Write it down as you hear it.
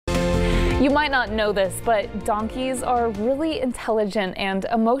You might not know this, but donkeys are really intelligent and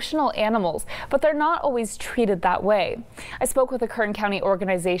emotional animals, but they're not always treated that way. I spoke with a Kern County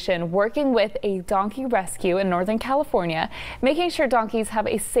organization working with a donkey rescue in Northern California, making sure donkeys have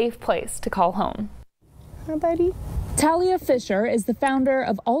a safe place to call home. Hi, buddy. Talia Fisher is the founder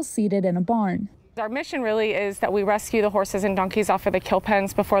of All Seated in a Barn. Our mission really is that we rescue the horses and donkeys off of the kill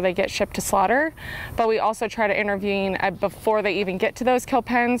pens before they get shipped to slaughter, but we also try to intervene before they even get to those kill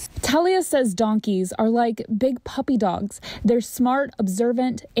pens. Talia says donkeys are like big puppy dogs. They're smart,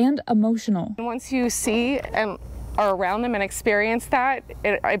 observant, and emotional. Once you see and are around them and experience that,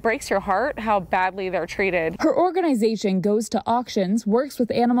 it breaks your heart how badly they're treated. Her organization goes to auctions, works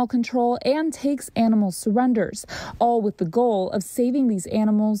with animal control, and takes animal surrenders, all with the goal of saving these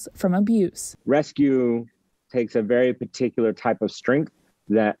animals from abuse. Rescue takes a very particular type of strength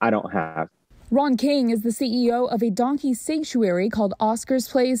that I don't have. Ron King is the CEO of a donkey sanctuary called Oscar's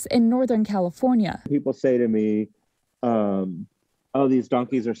Place in Northern California. People say to me, oh, these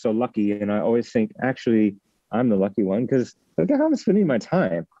donkeys are so lucky. And I always think, actually, I'm the lucky one because look at how I'm spending my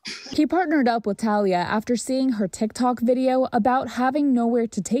time. He partnered up with Talia after seeing her TikTok video about having nowhere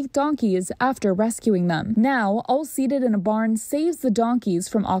to take donkeys after rescuing them. Now, All Seated in a Barn saves the donkeys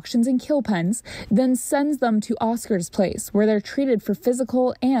from auctions and kill pens, then sends them to Oscar's Place, where they're treated for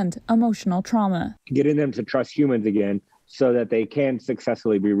physical and emotional trauma. Getting them to trust humans again so that they can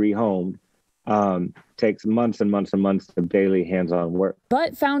successfully be rehomed takes months and months and months of daily hands-on work.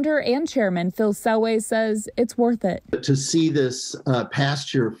 But founder and chairman Phil Selway says it's worth it. To see this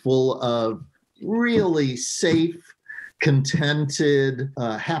pasture full of really safe, contented,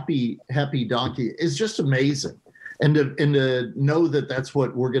 happy donkey is just amazing. And to know that that's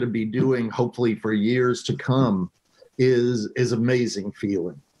what we're going to be doing, hopefully for years to come, is amazing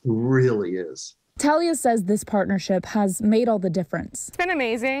feeling. It really is. Talia says this partnership has made all the difference. It's been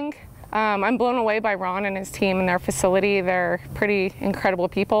amazing. I'm blown away by Ron and his team and their facility. They're pretty incredible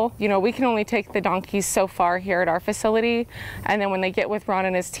people. You know, we can only take the donkeys so far here at our facility, and then when they get with Ron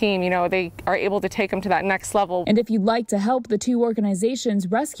and his team, you know, they are able to take them to that next level. And if you'd like to help the two organizations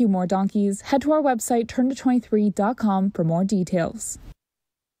rescue more donkeys, head to our website, turnto23.com, for more details.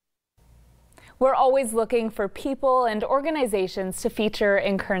 We're always looking for people and organizations to feature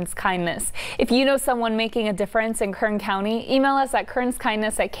in Kern's Kindness. If you know someone making a difference in Kern County, email us at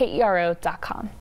kernskindness@kero.com.